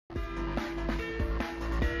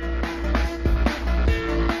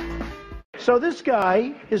So this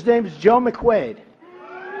guy, his name's Joe McQuaid.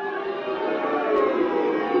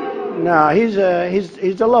 No, he's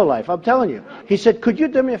a lowlife, I'm telling you. He said, could you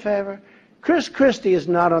do me a favor? Chris Christie is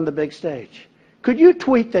not on the big stage. Could you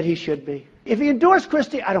tweet that he should be? If he endorsed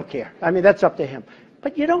Christie, I don't care. I mean, that's up to him.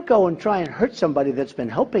 But you don't go and try and hurt somebody that's been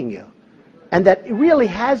helping you and that really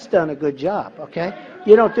has done a good job, okay?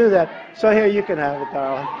 You don't do that. So here, you can have it,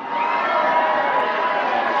 darling.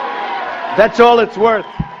 That's all it's worth.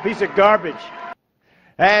 Piece of garbage.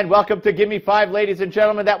 And welcome to Gimme 5, ladies and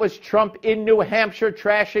gentlemen. That was Trump in New Hampshire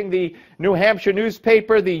trashing the New Hampshire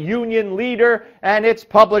newspaper, the union leader, and its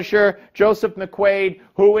publisher, Joseph McQuaid,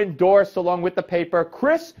 who endorsed, along with the paper,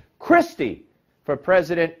 Chris Christie for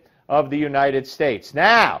President of the United States.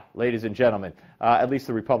 Now, ladies and gentlemen, at least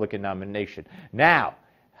the Republican nomination. Now,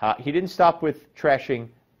 he didn't stop with trashing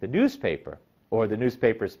the newspaper or the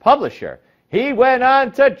newspaper's publisher. He went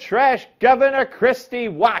on to trash Governor Christie.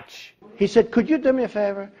 Watch. He said, could you do me a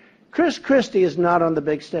favor? Chris Christie is not on the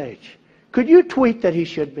big stage. Could you tweet that he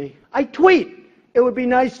should be? I tweet. It would be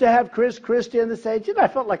nice to have Chris Christie on the stage. You know, I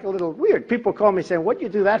felt like a little weird. People call me saying, what do you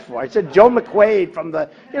do that for? I said, Joe McQuaid from the,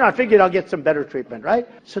 I figured I'll get some better treatment, right?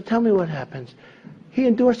 So tell me what happens. He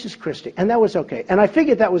endorses Christie, and that was okay. And I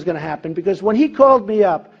figured that was going to happen because when he called me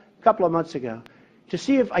up a couple of months ago to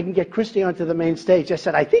see if I can get Christie onto the main stage, I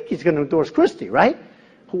said, I think he's going to endorse Christie, right?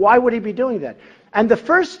 Why would he be doing that? And the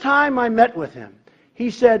first time I met with him, he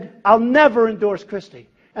said, I'll never endorse Christie.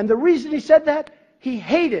 And the reason he said that, he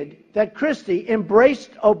hated that Christie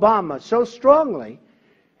embraced Obama so strongly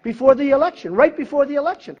before the election, right before the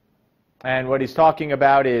election. And what he's talking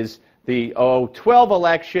about is the 2012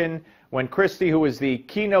 election when Christie, who was the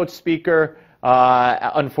keynote speaker,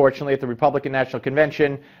 unfortunately, at the Republican National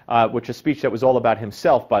Convention, which is a speech that was all about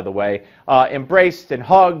himself, by the way, embraced and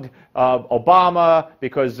hugged Obama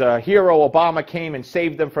because hero Obama came and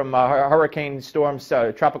saved them from hurricane storms,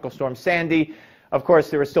 tropical storm Sandy. Of course,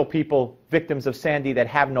 there are still people, victims of Sandy, that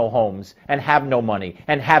have no homes and have no money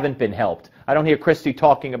and haven't been helped. I don't hear Christie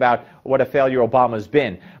talking about what a failure Obama's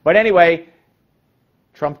been. But anyway,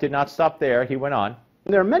 Trump did not stop there. He went on.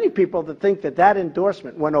 There are many people that think that that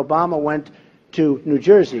endorsement, when Obama went to New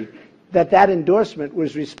Jersey, that endorsement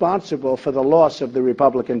was responsible for the loss of the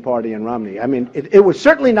Republican Party in Romney. I mean, it was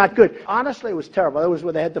certainly not good. Honestly, it was terrible. It was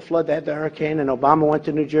where they had the flood, they had the hurricane, and Obama went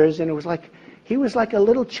to New Jersey, and it was like, he was like a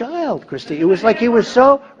little child, Christie. It was like he was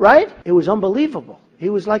so, right? It was unbelievable. He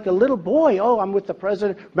was like a little boy. Oh, I'm with the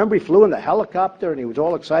president. Remember, he flew in the helicopter, and he was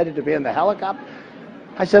all excited to be in the helicopter.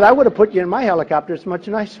 I said, I would have put you in my helicopter. It's much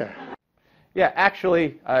nicer. Yeah,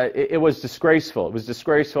 actually, it was disgraceful. It was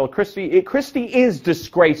disgraceful. Christie is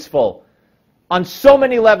disgraceful on so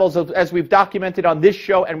many levels, as we've documented on this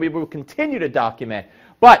show, and we will continue to document.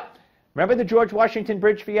 But remember the George Washington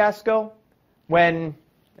Bridge fiasco?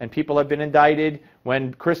 And people have been indicted,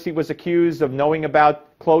 when Christie was accused of knowing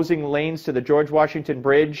about closing lanes to the George Washington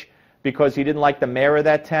Bridge because he didn't like the mayor of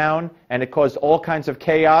that town, and it caused all kinds of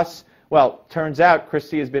chaos. Well, turns out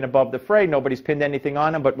Christie has been above the fray. Nobody's pinned anything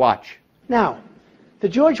on him, but watch. Now, the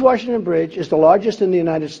George Washington Bridge is the largest in the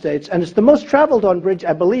United States, and it's the most traveled on bridge,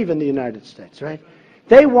 I believe, in the United States, right?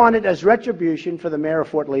 They wanted, as retribution for the mayor of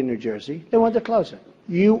Fort Lee, New Jersey, they wanted to close it.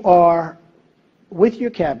 You are with your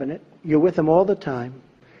cabinet. You're with them all the time.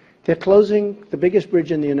 They're closing the biggest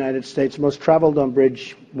bridge in the United States, most traveled on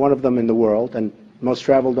bridge, one of them in the world, and most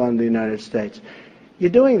traveled on in the United States.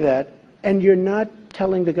 You're doing that, and you're not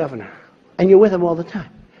telling the governor. And you're with him all the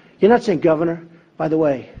time. You're not saying, Governor, by the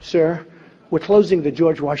way, sir, we're closing the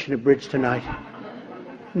George Washington Bridge tonight.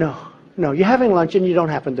 No, you're having lunch and you don't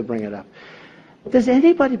happen to bring it up. Does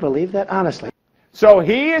anybody believe that, honestly? So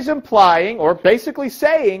he is implying, or basically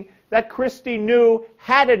saying, that Christie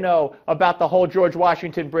had to know about the whole George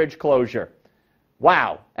Washington Bridge closure.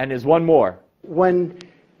 Wow. And there's one more. When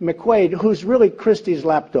McQuaid, who's really Christie's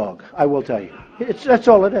lapdog, I will tell you. That's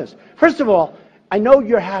all it is. First of all, I know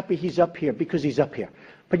you're happy he's up here because he's up here.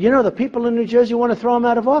 But you know, the people in New Jersey want to throw him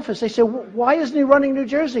out of office. They say, why isn't he running New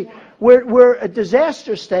Jersey? We're a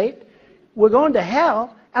disaster state. We're going to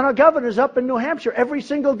hell. And our governor's up in New Hampshire every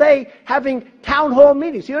single day having town hall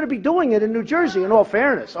meetings. He ought to be doing it in New Jersey, in all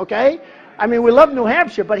fairness, okay? I mean, we love New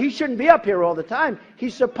Hampshire, but he shouldn't be up here all the time.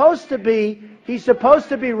 He's supposed to be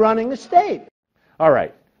running the state. All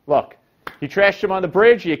right, look. He trashed him on the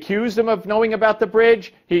bridge. He accused him of knowing about the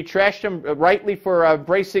bridge. He trashed him rightly for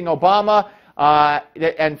embracing Obama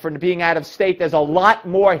and for being out of state. There's a lot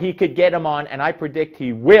more he could get him on, and I predict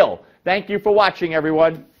he will. Thank you for watching,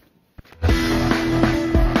 everyone.